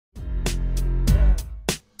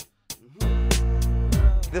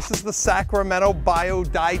This is the Sacramento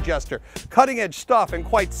Biodigester. Cutting edge stuff, and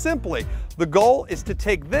quite simply, the goal is to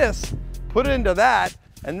take this, put it into that,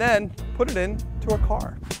 and then put it into a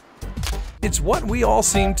car. It's what we all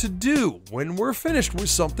seem to do. When we're finished with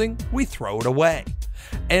something, we throw it away.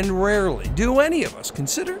 And rarely do any of us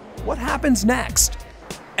consider what happens next.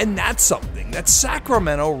 And that's something that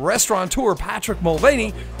Sacramento restaurateur Patrick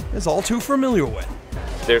Mulvaney is all too familiar with.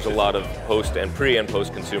 There's a lot of post and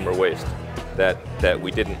post-consumer waste that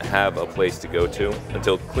we didn't have a place to go to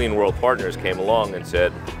until Clean World Partners came along and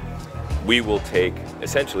said, we will take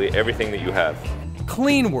essentially everything that you have.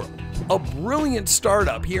 Clean World, a brilliant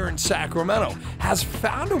startup here in Sacramento, has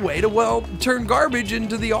found a way to, well, turn garbage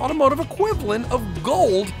into the automotive equivalent of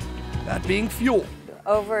gold, that being fuel.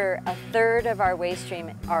 Over a third of our waste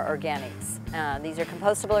stream are organics. These are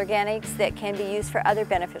compostable organics that can be used for other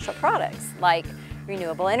beneficial products like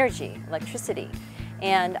renewable energy, electricity,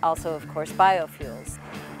 and also, of course, biofuels.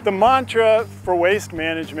 The mantra for waste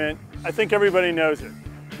management, I think everybody knows it.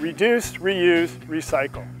 Reduce, reuse,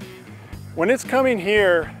 recycle. When it's coming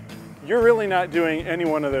here, you're really not doing any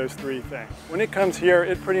one of those three things. When it comes here,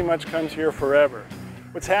 it pretty much comes here forever.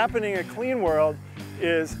 What's happening at Clean World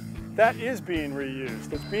is that is being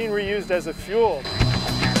reused. It's being reused as a fuel.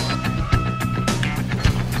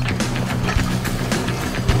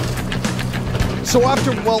 So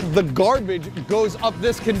after, well, the garbage goes up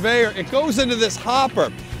this conveyor, it goes into this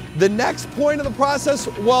hopper. The next point of the process,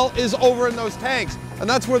 well, is over in those tanks. And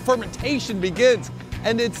that's where fermentation begins.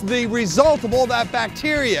 And it's the result of all that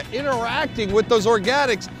bacteria interacting with those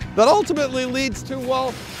organics that ultimately leads to,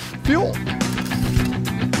 well, fuel.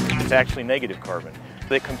 It's actually negative carbon.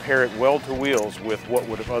 They compare it well to wheels with what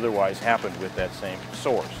would have otherwise happened with that same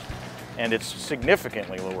source. And it's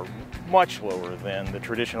significantly lower, much lower than the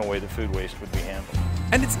traditional way that food waste would be handled.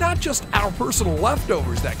 And it's not just our personal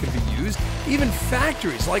leftovers that can be used. Even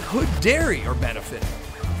factories like Hood Dairy are benefiting.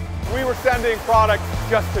 We were sending product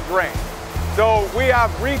just to drain. So we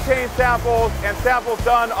have retained samples and samples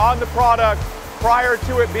done on the product prior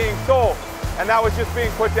to it being sold. And that was just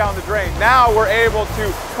being put down the drain. Now we're able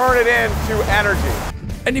to turn it into energy.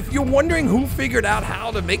 And if you're wondering who figured out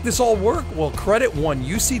how to make this all work, well, credit one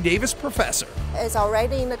UC Davis professor. It's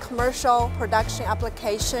already in the commercial production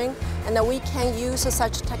application, and we can use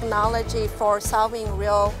such technology for solving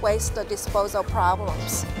real waste disposal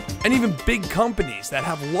problems. And even big companies that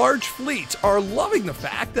have large fleets are loving the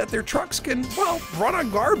fact that their trucks can, well, run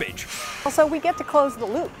on garbage. Also, we get to close the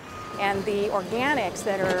loop. And the organics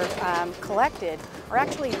that are collected are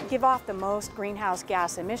actually give off the most greenhouse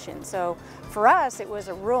gas emissions. So for us, it was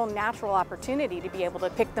a real natural opportunity to be able to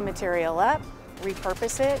pick the material up,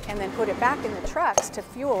 repurpose it, and then put it back in the trucks to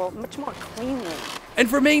fuel much more cleanly. And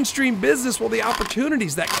for mainstream business, well, the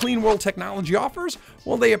opportunities that Clean World technology offers,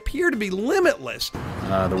 well, they appear to be limitless.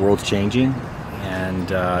 The world's changing, and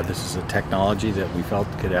this is a technology that we felt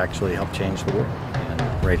could actually help change the world.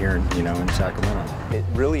 Right here, in Sacramento. It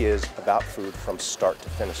really is about food from start to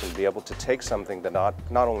finish, and be able to take something that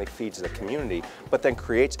not only feeds the community, but then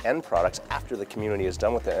creates end products after the community is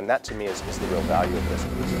done with it. And that to me is the real value of this.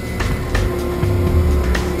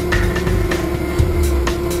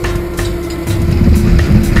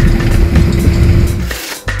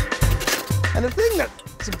 And the thing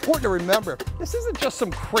that's important to remember, this isn't just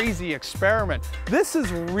some crazy experiment. This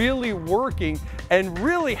is really working and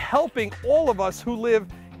really helping all of us who live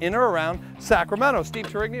in or around Sacramento. Steve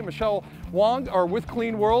Turigny and Michelle Wong are with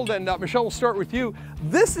Clean World, and Michelle, we'll start with you.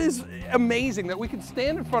 This is amazing that we can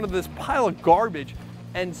stand in front of this pile of garbage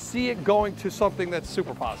and see it going to something that's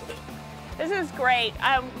super positive. This is great.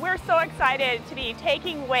 We're so excited to be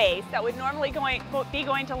taking waste that would normally be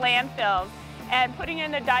going to landfills and putting it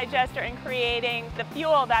in the digester and creating the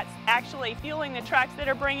fuel that's actually fueling the trucks that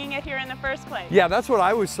are bringing it here in the first place. Yeah, that's what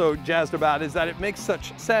I was so jazzed about, is that it makes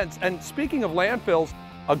such sense. And speaking of landfills,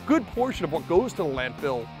 a good portion of what goes to the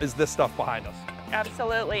landfill is this stuff behind us.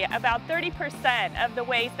 Absolutely. About 30% of the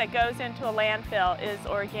waste that goes into a landfill is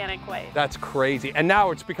organic waste. That's crazy. And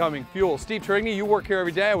now it's becoming fuel. Steve Turigny, you work here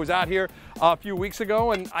every day. I was out here a few weeks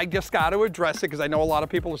ago, and I just got to address it because I know a lot of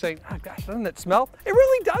people are saying, oh gosh, doesn't it smell? It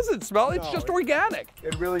really doesn't smell. It's just organic.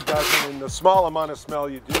 It really doesn't. And the small amount of smell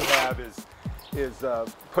you do have is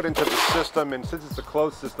put into the system, and since it's a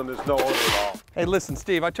closed system, there's no odor at all. Hey, listen,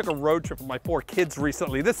 Steve, I took a road trip with my 4 kids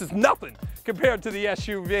recently. This is nothing compared to the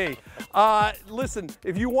SUV. Listen,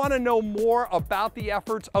 if you want to know more about the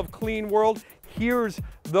efforts of Clean World, here's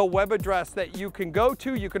the web address that you can go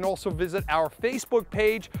to. You can also visit our Facebook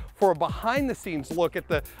page for a behind-the-scenes look at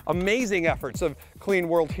the amazing efforts of Clean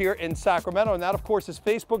World here in Sacramento. And that, of course, is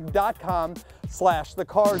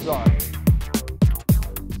facebook.com/thecarzone.